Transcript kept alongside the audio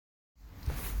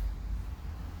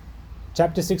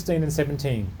Chapter 16 and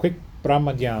 17, Quick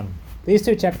Brahmagyan. These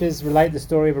two chapters relate the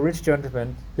story of a rich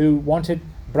gentleman who wanted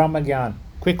Brahmagyan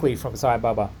quickly from Sai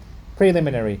Baba.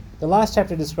 Preliminary. The last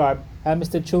chapter described how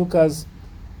Mr. Chulka's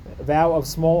vow of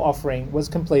small offering was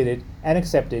completed and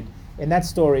accepted. In that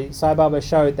story, Sai Baba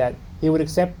showed that he would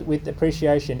accept with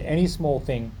appreciation any small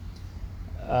thing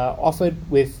offered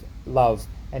with love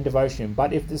and devotion,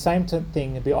 but if the same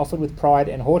thing be offered with pride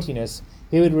and haughtiness,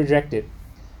 he would reject it.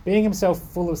 Being himself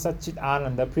full of Satchit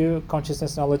Ananda, pure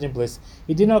consciousness, knowledge and bliss,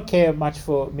 he did not care much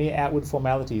for mere outward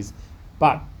formalities,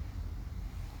 but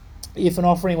if an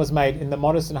offering was made in the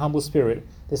modest and humble spirit,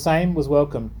 the same was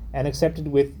welcomed and accepted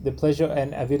with the pleasure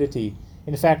and avidity.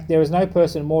 In fact, there is no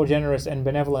person more generous and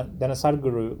benevolent than a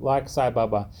Sadguru like Sai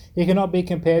Baba. He cannot be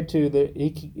compared to the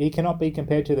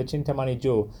Chintamani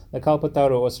jewel, the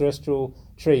Kalpataru or celestial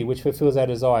tree which fulfills our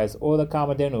desires, or the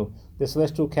Kamadhenu, the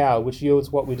celestial cow which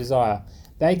yields what we desire.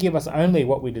 They give us only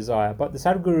what we desire, but the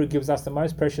Sadguru gives us the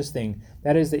most precious thing,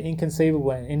 that is the inconceivable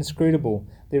and inscrutable,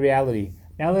 the reality.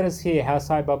 Now let us hear how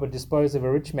Sai Baba disposed of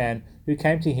a rich man who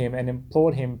came to him and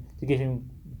implored him to give him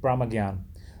Brahmagyan.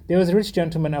 There was a rich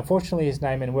gentleman, unfortunately his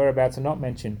name and whereabouts are not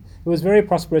mentioned, who was very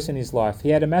prosperous in his life. He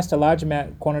had amassed a large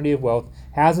quantity of wealth,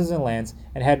 houses and lands,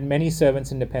 and had many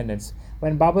servants and dependents.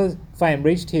 When Baba's fame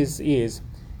reached his ears,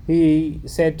 he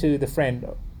said to a friend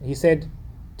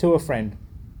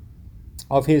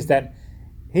of his that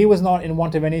he was not in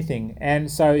want of anything,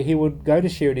 and so he would go to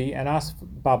Shirdi and ask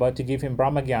Baba to give him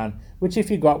Brahmagyan, which if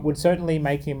he got would certainly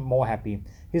make him more happy.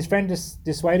 His friend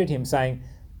dissuaded him, saying,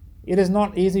 "It is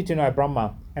not easy to know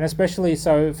Brahma, and especially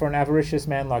so for an avaricious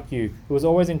man like you, who is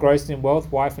always engrossed in wealth,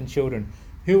 wife and children.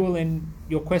 Who will in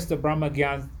your quest of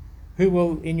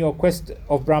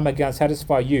Brahmagyan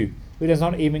satisfy you, who does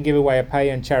not even give away a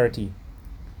paisa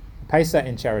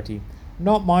in charity?"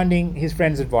 Not minding his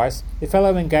friend's advice, the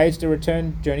fellow engaged a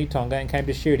return journey tonga and came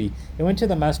to Shirdi. He went to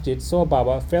the masjid, saw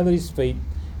Baba, fell at his feet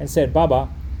and said, "Baba,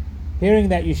 hearing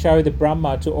that you show the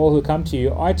Brahma to all who come to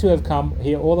you, I too have come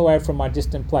here all the way from my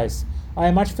distant place. I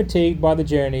am much fatigued by the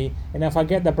journey, and if I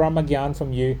get the Brahmagyan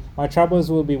from you, my troubles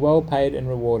will be well paid and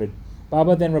rewarded."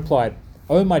 Baba then replied,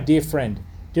 "Oh my dear friend,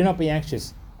 do not be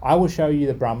anxious. I will show you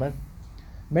the Brahman.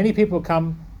 Many people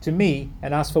come to me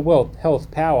and ask for wealth, health,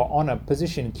 power, honour,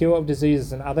 position, cure of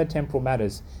diseases and other temporal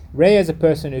matters. Rare is a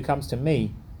person who comes to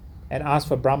me and asks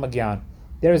for Brahmagyan.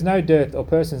 There is no dearth of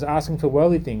persons asking for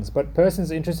worldly things, but persons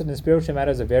interested in spiritual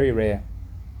matters are very rare.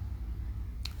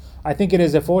 I think it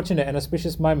is a fortunate and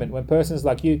auspicious moment when persons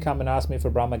like you come and ask me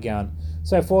for Brahmagyan.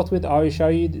 So forthwith I'll show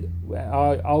you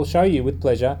with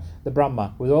pleasure the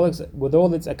Brahma, with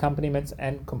all its accompaniments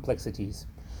and complexities."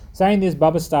 Saying this,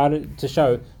 Baba started to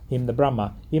show him the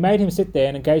Brahma. He made him sit there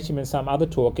and engaged him in some other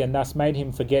talk, and thus made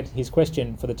him forget his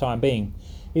question for the time being.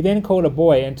 He then called a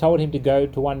boy and told him to go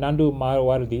to one Nandu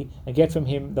Marwardi and get from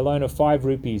him the loan of 5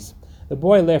 rupees. The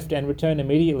boy left and returned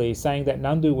immediately, saying that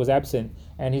Nandu was absent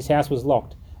and his house was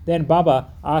locked. Then Baba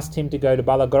asked him to go to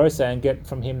Balagrosa and get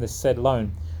from him the said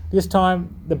loan. This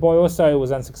time the boy also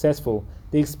was unsuccessful.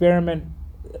 The experiment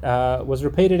was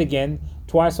repeated again,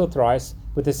 twice or thrice,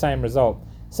 with the same result.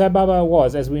 Sai Baba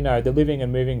was, as we know, the living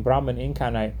and moving Brahman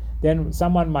incarnate. Then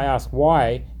someone may ask,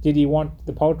 why did he want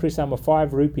the paltry sum of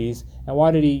 5 rupees, and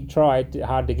why did he try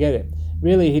hard to get it?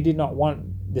 Really, he did not want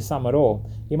the sum at all.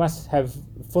 He must have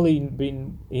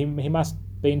been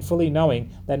fully knowing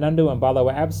that Nandu and Bala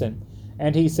were absent,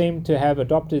 and he seemed to have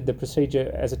adopted the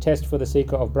procedure as a test for the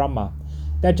seeker of Brahma.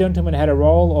 That gentleman had a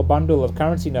roll or bundle of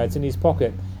currency notes in his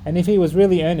pocket, and if he was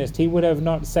really earnest, he would have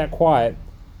not sat quiet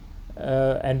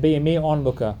and be a mere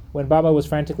onlooker when Baba was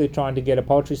frantically trying to get a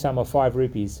paltry sum of 5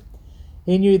 rupees.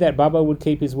 He knew that Baba would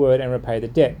keep his word and repay the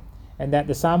debt, and that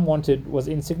the sum wanted was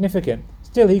insignificant.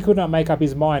 Still, he could not make up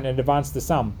his mind and advance the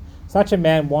sum. Such a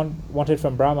man wanted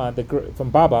from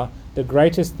Baba the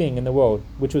greatest thing in the world,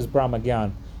 which was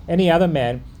Brahmagyan. Any other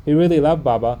man who really loved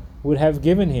Baba would have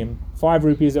given him 5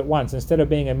 rupees at once instead of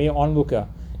being a mere onlooker.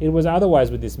 It was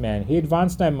otherwise with this man. He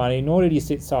advanced no money, nor did he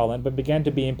sit silent, but began to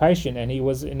be impatient, and he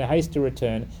was in a haste to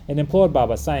return, and implored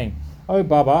Baba, saying, "Oh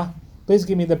Baba, please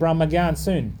give me the Brahmagyan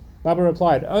soon." Baba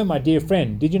replied, "Oh my dear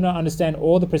friend, did you not understand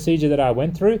all the procedure that I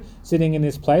went through, sitting in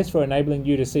this place for enabling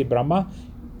you to see Brahma?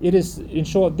 It is in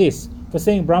short this: for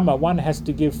seeing Brahma one has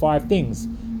to give 5 things,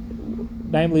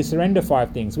 namely surrender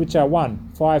 5 things, which are 1.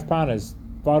 5 pranas,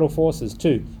 vital forces,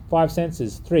 2. 5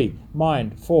 senses, 3.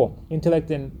 Mind, 4. Intellect,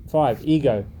 and 5.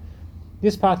 Ego.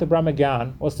 This path of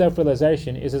Brahmagyan, or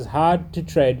self-realization, is as hard to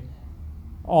tread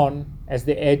on as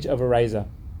the edge of a razor."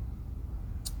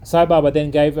 Sai Baba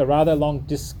then gave a rather long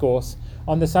discourse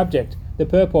on the subject, the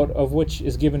purport of which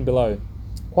is given below.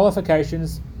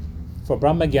 Qualifications for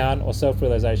Brahmagyan or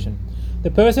self-realization.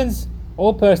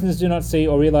 All persons do not see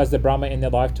or realize the Brahma in their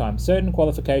lifetime. Certain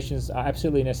qualifications are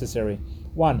absolutely necessary.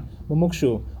 1.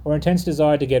 Mumukshu, or intense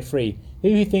desire to get free.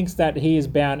 He who thinks that he is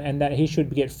bound and that he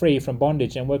should get free from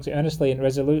bondage and works earnestly and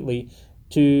resolutely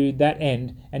to that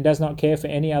end and does not care for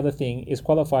any other thing is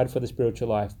qualified for the spiritual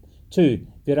life. 2.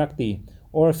 Virakti,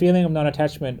 or a feeling of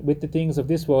non-attachment with the things of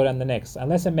this world and the next.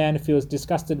 Unless a man feels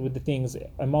disgusted with the things,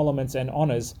 emoluments and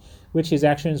honors which his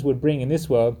actions would bring in this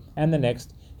world and the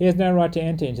next, he has no right to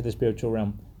enter into the spiritual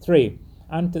realm. 3.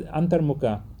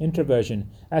 Antarmukha, introversion.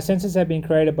 Our senses have been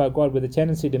created by God with a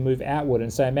tendency to move outward,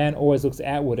 and so man always looks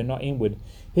outward and not inward.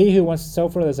 He who wants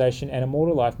self-realization and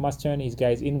immortal life must turn his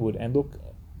gaze inward and look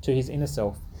to his inner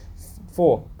self.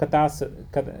 4.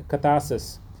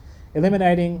 Catharsis,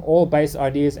 eliminating all base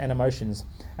ideas and emotions.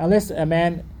 Unless a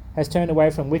man has turned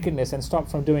away from wickedness and stopped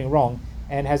from doing wrong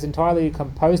and has entirely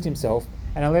composed himself,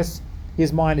 and unless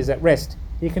his mind is at rest,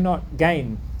 he cannot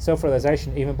gain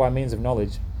self-realization even by means of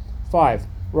knowledge. 5.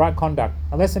 Right conduct.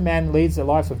 Unless a man leads a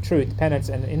life of truth, penance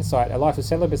and insight, a life of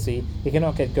celibacy, he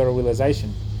cannot get Guru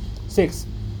realization. 6.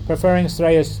 Preferring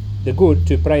Shreyas, the good,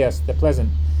 to Prayas, the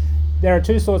pleasant. There are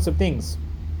two sorts of things,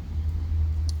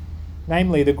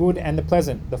 namely the good and the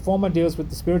pleasant. The former deals with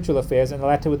the spiritual affairs and the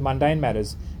latter with mundane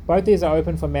matters. Both these are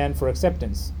open for man for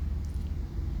acceptance.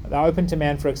 They are open to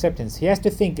man for acceptance. He has to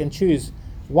think and choose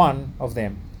one of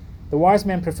them. The wise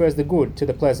man prefers the good to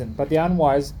the pleasant, but the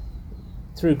unwise,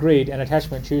 through greed and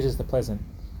attachment, chooses the pleasant.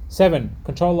 7.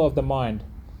 Control of the mind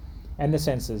and the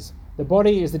senses. The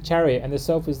body is the chariot and the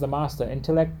self is the master.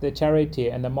 Intellect the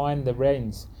charioteer and the mind the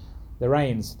reins.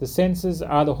 The senses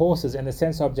are the horses and the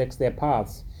sense objects their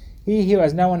paths. He who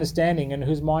has no understanding and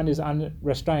whose mind is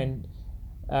unrestrained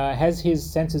has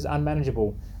his senses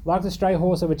unmanageable. Like the stray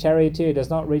horse of a charioteer does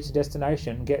not reach the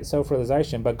destination, get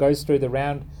self-realization, but goes through the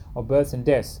round of births and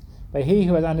deaths. But he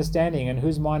who has understanding and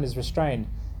whose mind is restrained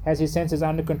has his senses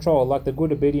under control, like the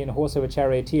good obedient horse of a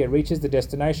charioteer reaches the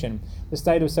destination, the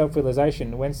state of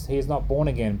self-realization, whence he is not born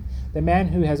again. The man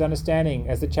who has understanding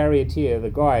as the charioteer, the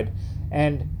guide,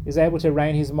 and is able to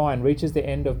rein his mind reaches the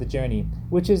end of the journey,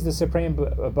 which is the supreme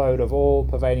abode of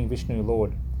all-pervading Vishnu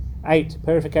Lord. 8.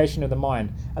 Purification of the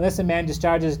mind. Unless a man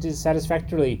discharges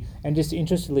satisfactorily and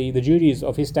disinterestedly the duties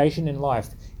of his station in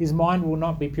life, his mind will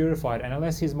not be purified, and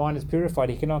unless his mind is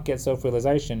purified, he cannot get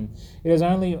self-realization. It is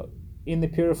only in the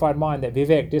purified mind that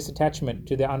vivek, disattachment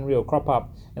to the unreal, crop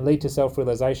up and lead to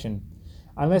self-realization.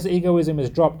 Unless egoism is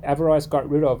dropped, avarice got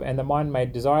rid of, and the mind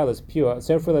made desireless, pure,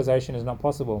 self-realization is not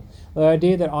possible. The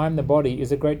idea that I am the body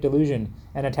is a great delusion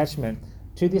and attachment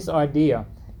to this idea,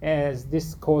 as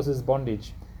this causes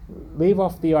bondage. Leave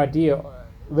off this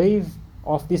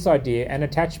idea and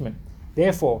attachment,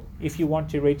 therefore, if you want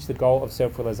to reach the goal of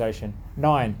self-realization.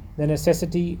 9. The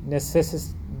necessity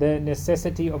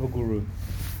of a guru.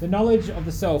 The knowledge of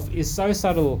the self is so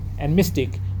subtle and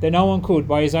mystic that no one could,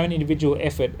 by his own individual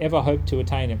effort, ever hope to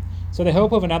attain it. So the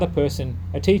help of another person,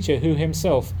 a teacher who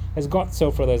himself has got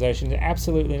self-realization, is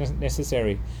absolutely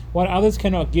necessary. What others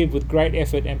cannot give with great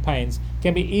effort and pains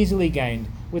can be easily gained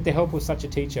with the help of such a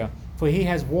teacher, for he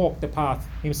has walked the path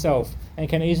himself and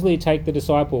can easily take the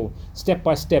disciple step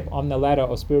by step on the ladder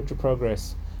of spiritual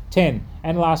progress. 10.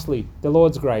 And lastly, the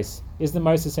Lord's grace is the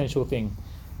most essential thing.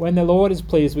 When the Lord is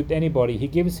pleased with anybody, he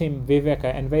gives him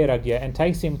viveka and vairagya and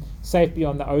takes him safe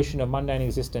beyond the ocean of mundane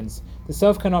existence. The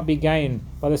self cannot be gained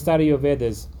by the study of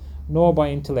Vedas, nor by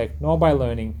intellect, nor by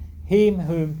learning. Him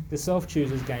whom the self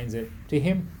chooses gains it. To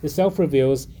him the self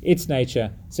reveals its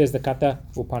nature, says the Katha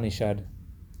Upanishad.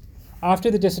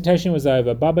 After the dissertation was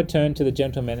over, Baba turned to the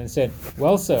gentleman and said,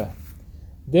 "Well, sir,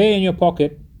 there in your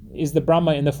pocket is the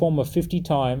Brahma in the form of 50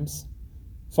 times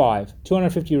 5,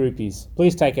 250 rupees.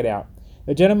 Please take it out."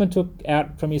 The gentleman took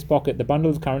out from his pocket the bundle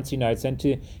of currency notes and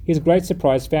to his great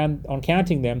surprise found on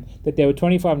counting them that there were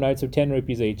 25 notes of 10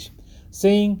 rupees each.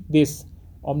 Seeing this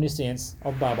omniscience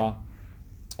of Baba,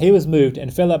 he was moved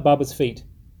and fell at Baba's feet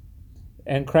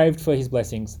and craved for his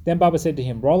blessings. Then Baba said to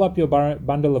him, "Roll up your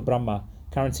bundle of Brahma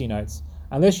currency notes.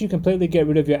 Unless you completely get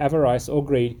rid of your avarice or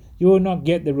greed, you will not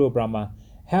get the real Brahma.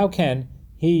 How can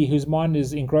he whose mind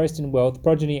is engrossed in wealth,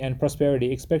 progeny and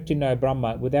prosperity expect to know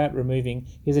Brahma without removing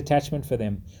his attachment for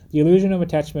them? The illusion of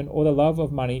attachment or the love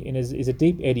of money is a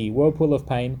deep eddy, whirlpool of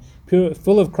pain,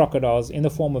 full of crocodiles in the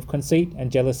form of conceit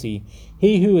and jealousy.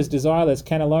 He who is desireless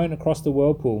can alone cross the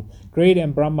whirlpool. Greed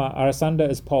and Brahma are asunder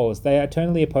as poles. They are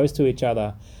eternally opposed to each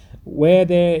other. Where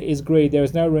there is greed, there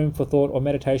is no room for thought or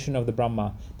meditation of the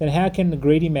Brahma. Then how can the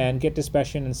greedy man get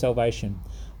dispassion and salvation?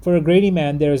 For a greedy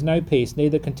man there is no peace,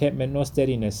 neither contentment nor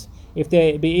steadiness. If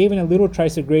there be even a little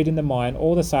trace of greed in the mind,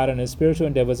 all the sadhanas, spiritual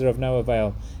endeavours, are of no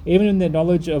avail. Even in the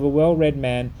knowledge of a well-read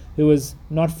man who is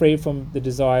not free from the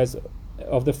desires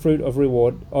of the fruit of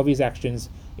reward of his actions,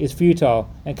 is futile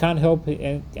and can't help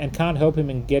him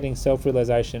in getting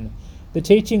self-realization. The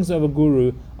teachings of a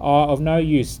guru are of no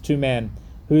use to man,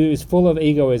 who is full of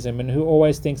egoism and who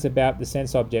always thinks about the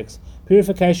sense objects.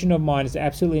 Purification of mind is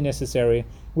absolutely necessary.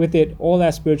 With it, all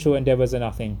our spiritual endeavors are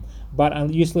nothing but a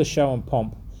useless show and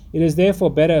pomp. It is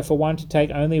therefore better for one to take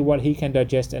only what he can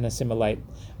digest and assimilate.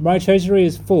 My treasury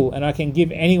is full, and I can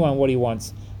give anyone what he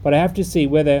wants, but I have to see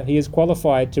whether he is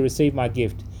qualified to receive my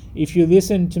gift. If you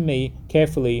listen to me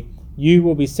carefully, you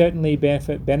will be certainly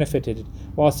benefited.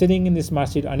 While sitting in this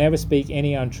masjid, I never speak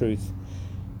any untruth.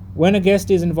 When a guest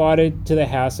is invited to the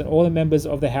house, and all the members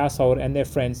of the household and their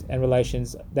friends and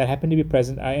relations that happen to be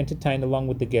present are entertained along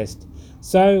with the guest,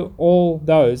 so all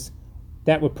those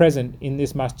that were present in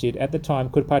this masjid at the time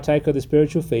could partake of the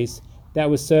spiritual feast that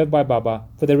was served by Baba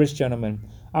for the rich gentleman.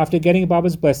 After getting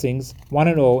Baba's blessings, one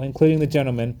and all, including the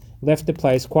gentleman, left the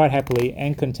place quite happily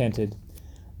and contented.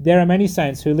 There are many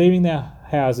saints who, leaving their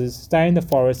houses, stay in the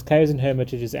forest, caves and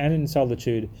hermitages and in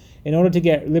solitude in order to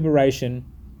get liberation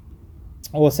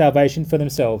or salvation for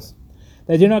themselves.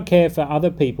 They do not care for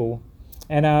other people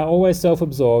and are always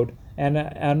self-absorbed and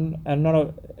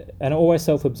always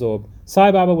self-absorbed.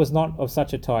 Sai Baba was not of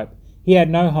such a type. He had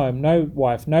no home, no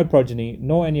wife, no progeny,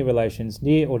 nor any relations,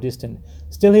 near or distant.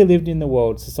 Still he lived in the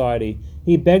world, society.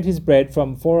 He begged his bread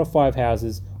from 4 or 5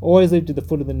 houses, always lived at the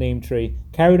foot of the neem tree,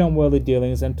 carried on worldly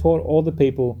dealings, and taught all the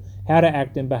people how to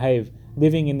act and behave,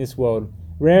 living in this world.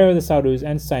 Rare are the sadhus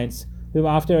and saints who,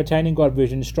 after attaining God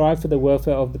vision, strive for the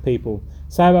welfare of the people.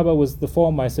 Sai Baba was the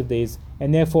foremost of these,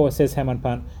 and therefore, says Hemant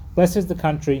Pant, blessed is the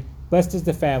country, blessed is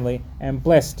the family, and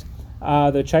blessed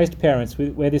are the chaste parents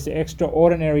where this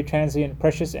extraordinary, transient,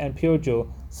 precious and pure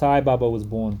jewel, Sai Baba, was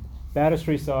born. Bow to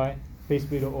Sri Sai, peace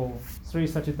be to all. Sri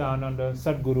Sachidananda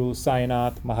Sadguru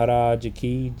Sainath Maharaj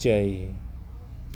Ki Jai.